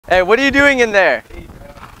Hey, what are you doing in there?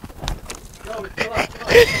 Yo, chill out, chill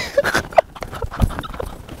out.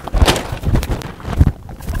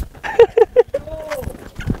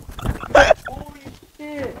 Holy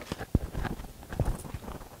shit.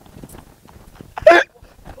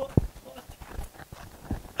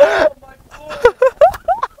 Oh my god.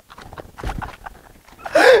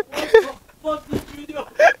 What the fuck did you do?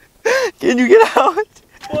 Can you get out?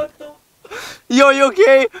 What the? Yo, you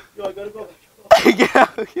okay? Yo, I gotta go. Get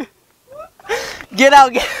out. Get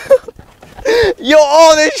out. Get out. Yo,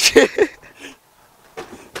 all this shit. Yo,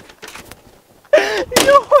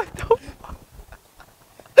 what the fuck?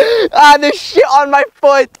 Ah, there's shit on my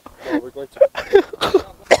foot. Yo, we're going to.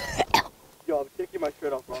 Yo, I'm taking my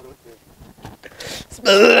shirt off, bro.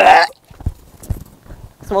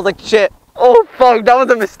 Smells like shit. Oh fuck, that was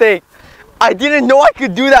a mistake. I didn't know I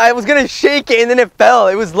could do that. I was gonna shake it and then it fell.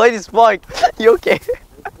 It was light as fuck. You okay?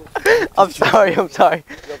 I'm sorry, I'm sorry.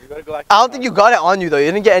 Yo, we gotta go back. I don't think you got it on you though.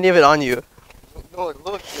 You didn't get any of it on you. No, look.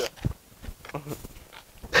 No,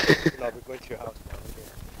 we're going to your house,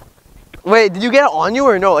 bro. Wait, did you get it on you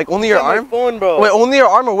or no? Like only your Look at arm? my phone, bro. Wait, only your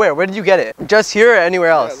arm or where? Where did you get it? Just here or anywhere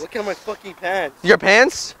else? Yeah, look at my fucking pants. Your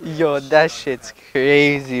pants? Yo, that shit's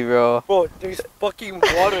crazy, bro. Bro, there's fucking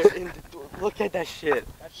water in the door. Look at that shit.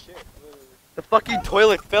 That shit. The fucking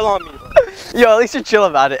toilet fell on me, bro. Yo, at least you're chill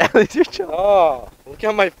about it. At least you're chill. Oh, look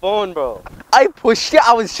at my phone, bro. I pushed it.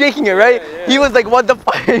 I was shaking it, right? Yeah. He was like, what the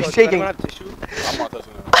fuck are you shaking? I don't have tissues. I'm not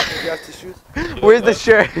touching it. You have tissues? Where's the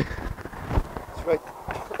shirt? It's right.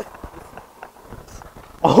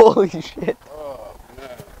 Holy shit. Oh,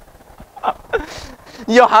 man.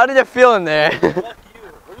 Yo, how did it feel in there? Fuck you.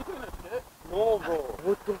 Were you doing that shit? No, bro.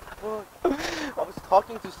 What the fuck? I was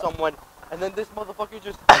talking to someone, and then this motherfucker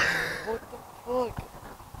just. What the fuck?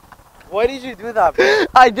 Why did you do that, bro?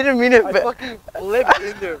 I didn't mean it. I fucking flipped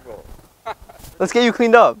in there, bro. Let's get you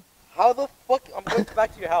cleaned up. How the fuck? I'm going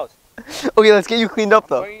back to your house. Okay, let's get you cleaned up I'm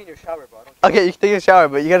though. going in your shower, bro. I don't care. Okay, you can take a shower,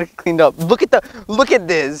 but you gotta get cleaned up. Look at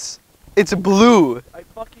this. It's blue. I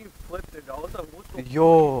fucking flipped it, dog. What the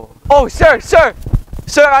Yo. Oh, sir,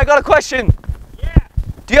 I got a question. Yeah,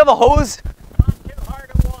 Do you have a hose? not too hard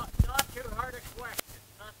a not too hard a question.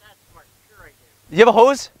 Not that smart. Sure I do. Do you have a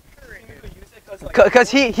hose? Sure I do. Use it 'cause, like,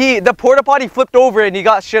 Cause the porta potty flipped over and he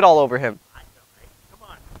got shit all over him. I know, right? Come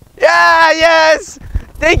on. Yeah, yes.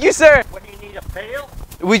 Thank you, sir. What do you need, a pail?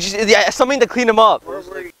 We just something to clean him up. Where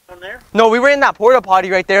were you down there? No, we were in that porta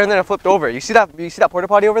potty right there and then it flipped over. You see that porta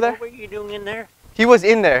potty over there? What were you doing in there? He was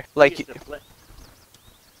in there. Like, Used to flip.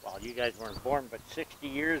 Well, you guys weren't born, but 60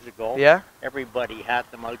 years ago, yeah? everybody had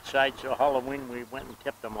them outside, so Halloween we went and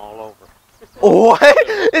tipped them all over. What?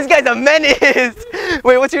 This guy's a menace.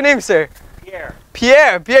 Wait, what's your name, sir?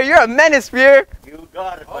 Pierre, Pierre, you're a menace, Pierre. you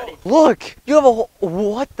got it, buddy. Look, you have a whole,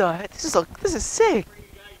 what the heck? This is sick. Were you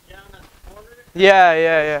guys down at the corner?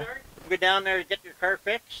 Yeah. Go down there to get your car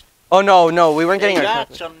fixed? Oh no, we weren't They getting our.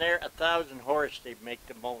 got some there, 1,000 horse, they make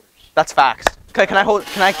the motors. That's facts. Can I hose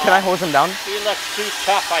him down? He looks too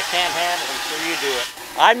tough, I can't handle him, so you do it.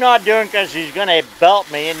 I'm not doing because he's gonna belt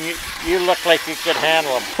me and you look like you could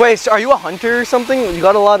handle him. Wait, so are you a hunter or something? You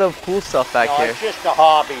got a lot of cool stuff back No, here. it's just a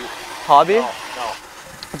hobby. Hobby? No.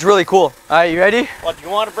 It's really cool. Alright, you ready? Well, do you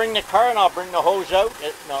want to bring the car and I'll bring the hose out?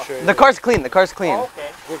 No. Sure. The car's clean. Oh, okay.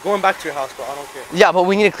 We're going back to your house, bro. I don't care. Yeah, but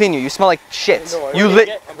we need to clean you. You smell like shit. No, I You don't lit.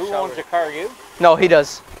 Who owns the car? You? No, he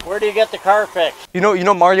does. Where do you get the car fixed? You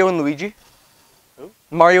know Mario and Luigi? Who?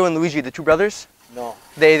 Mario and Luigi, the two brothers. No.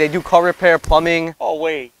 They do car repair, plumbing. Oh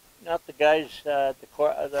wait, not the guys, the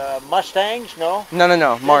Mustangs? No.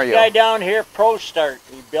 No, Mario. This guy down here, Pro Start.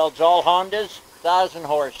 He builds all Hondas. 1,000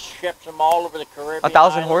 horse, ships them all over the Caribbean.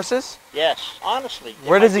 1,000 islands. horses? Yes, honestly.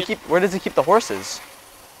 Where does he keep the horses?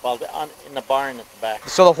 Well, in the barn at the back.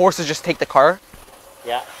 So the horses just take the car?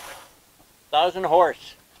 Yeah. 1,000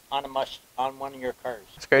 horse on one of your cars.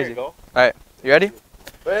 That's crazy. There you go. Alright, you ready?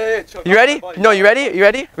 Wait, chill. You ready? No, you ready? You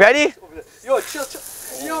ready? Ready? Yo, chill.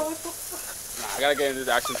 Yo, what the fuck? Nah, I gotta get into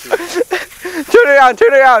the action too. Turn around.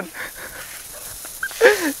 Turn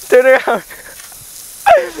around.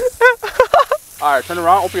 Alright, turn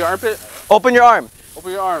around, open your armpit. Open your arm.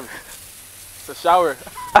 Open your arm. It's a shower.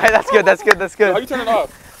 Alright, that's good. How you turn it off?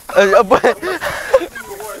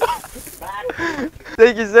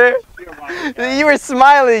 Thank you, sir. You were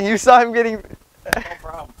smiling. You saw him getting. No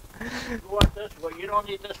problem. You want this? Well, you don't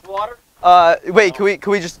need this water? Wait.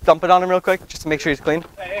 Can we just dump it on him real quick, just to make sure he's clean?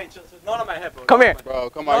 Hey, chill. Not on my head, bro. Come here. Bro,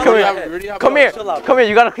 come on. Come you here. already have Come here. Chill out, Come here.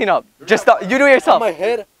 You gotta clean up. Just you do it On yourself. my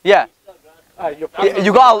head? Yeah. Alright, You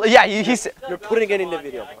got. Yeah. He's. You're putting it in the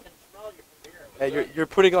video, I bro. can smell you from here. Hey, you're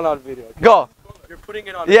putting it on video. Okay? Go. You're putting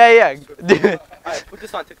it on. Yeah. Alright, put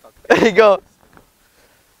this on TikTok. There you go.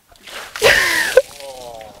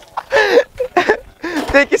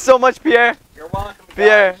 Thank you so much, Pierre. You're welcome,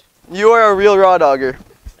 Pierre, guys. you are a real raw dogger.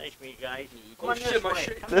 Nice to meet you guys. Oh, Come on shit, this my way.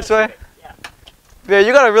 shit. Come This way? Yeah. Pierre,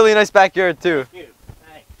 you got a really nice backyard too. Thank you.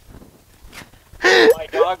 Thanks. If my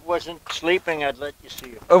dog wasn't sleeping, I'd let you see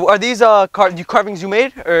him. Are these carvings you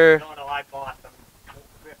made, or? No, I bought them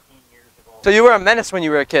 15 years ago. So you were a menace when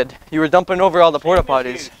you were a kid. You were dumping over all the porta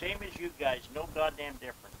potties. Same as you guys. No goddamn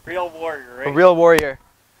different. Real warrior, right? A real warrior.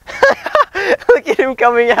 Look at him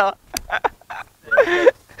coming out.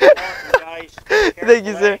 Thank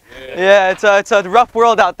you, sir. Yeah, it's a rough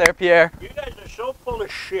world out there, Pierre. You guys are so full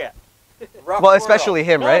of shit. Well, especially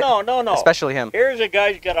him, right? No. Especially him. Here's a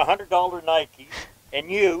guy's got $100 Nikes, and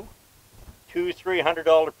you,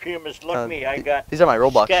 $200-300 Pumas. Look me, I got These are my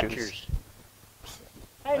Roblox Skechers. shoes.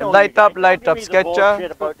 I know Light you up, guys. light Don't up, give me the Sketcher.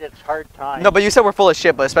 bullshit about it's hard time. No, but you said we're full of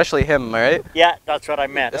shit, but especially him, right? Yeah, that's what I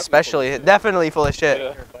meant. Especially, definitely full of shit. Yeah.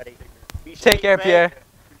 Everybody. Be Take safe, care, man. Pierre.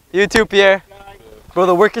 You too, Pierre. Guys. Bro,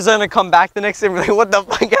 the workers are gonna come back the next day and be like, what the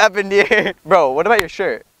fuck happened here? Bro, what about your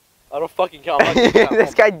shirt? I don't fucking count. I'm not gonna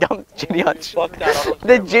This count. guy dumped Gideon shit. Fuck that. I don't The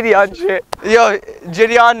care. Gideon shit. Yo,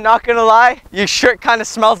 Gideon, not gonna lie, your shirt kind of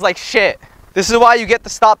smells like shit. This is why you get the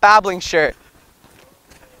Stop Babbling shirt.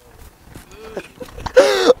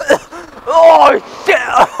 Oh shit!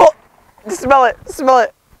 Oh, smell it, smell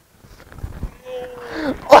it.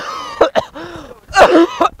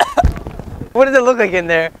 What does it look like in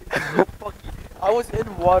there? I was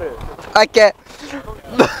in water. I can't.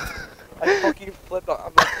 I fucking flipped out.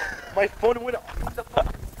 I'm like, my phone went. What the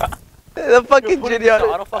fuck? The fucking Put it down. I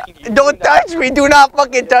Gideon. don't fucking. Don't touch me. Do not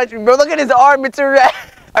fucking touch me, bro. Look at his arm. It's a rat.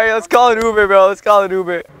 All right, let's call an Uber, bro. Let's call an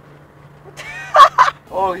Uber.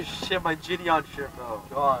 Oh shit, my Gideon shirt, bro.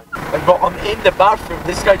 God. And bro, I'm in the bathroom.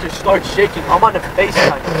 This guy just starts shaking. I'm on a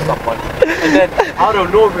FaceTime with somebody, and then out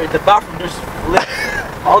of nowhere, the bathroom just flips.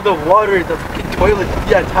 All the water in the fucking toilet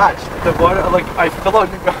detached. The water, like I fell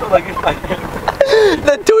on the ground, like in my hand.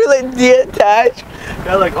 The toilet detached.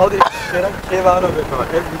 Yeah, like all this shit came out of it, bro.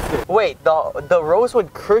 Everything. Wait, the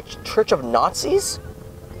Rosewood Church of Nazis?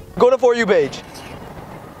 Go to For You page.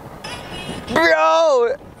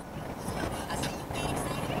 Bro!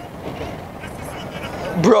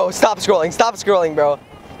 Bro, stop scrolling, bro.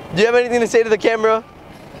 Do you have anything to say to the camera?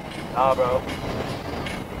 Nah, bro.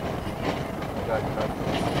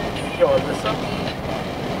 Yo, Alyssa?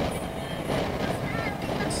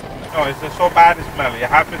 No, it's so bad smell. You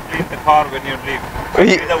have to clean the car when you leave.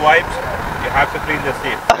 Clean the wipes, you have to clean the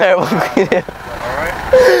seat. Okay, well, Alright?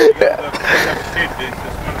 The seat, it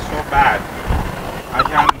smells so bad.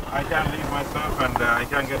 I can't leave myself and I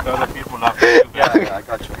can't get the other people after you. Yeah, I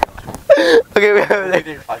got you. okay, we have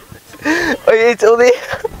Within 5 minutes. okay, it's only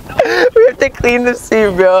we have to clean the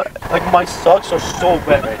seat, bro. Like my socks are so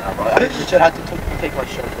wet right now, bro. I legit had to take my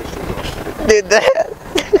shirt off. Dude,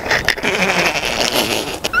 that.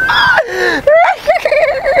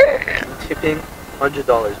 Tipping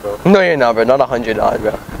 $100, bro. No, you're not, bro. Not $100,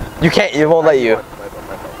 bro. You can't. It won't let you.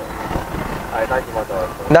 Alright, $91,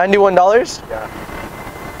 bro. $91? Yeah.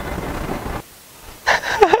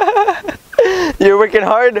 You're working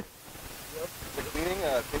hard.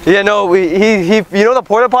 Yeah, no, he, you know the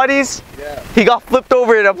porta potties? Yeah. He got flipped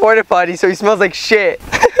over in a porta potty, so he smells like shit.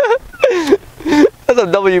 That's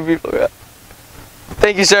a W, people, bro.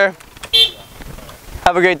 Thank you, sir.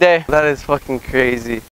 Have a great day. That is fucking crazy.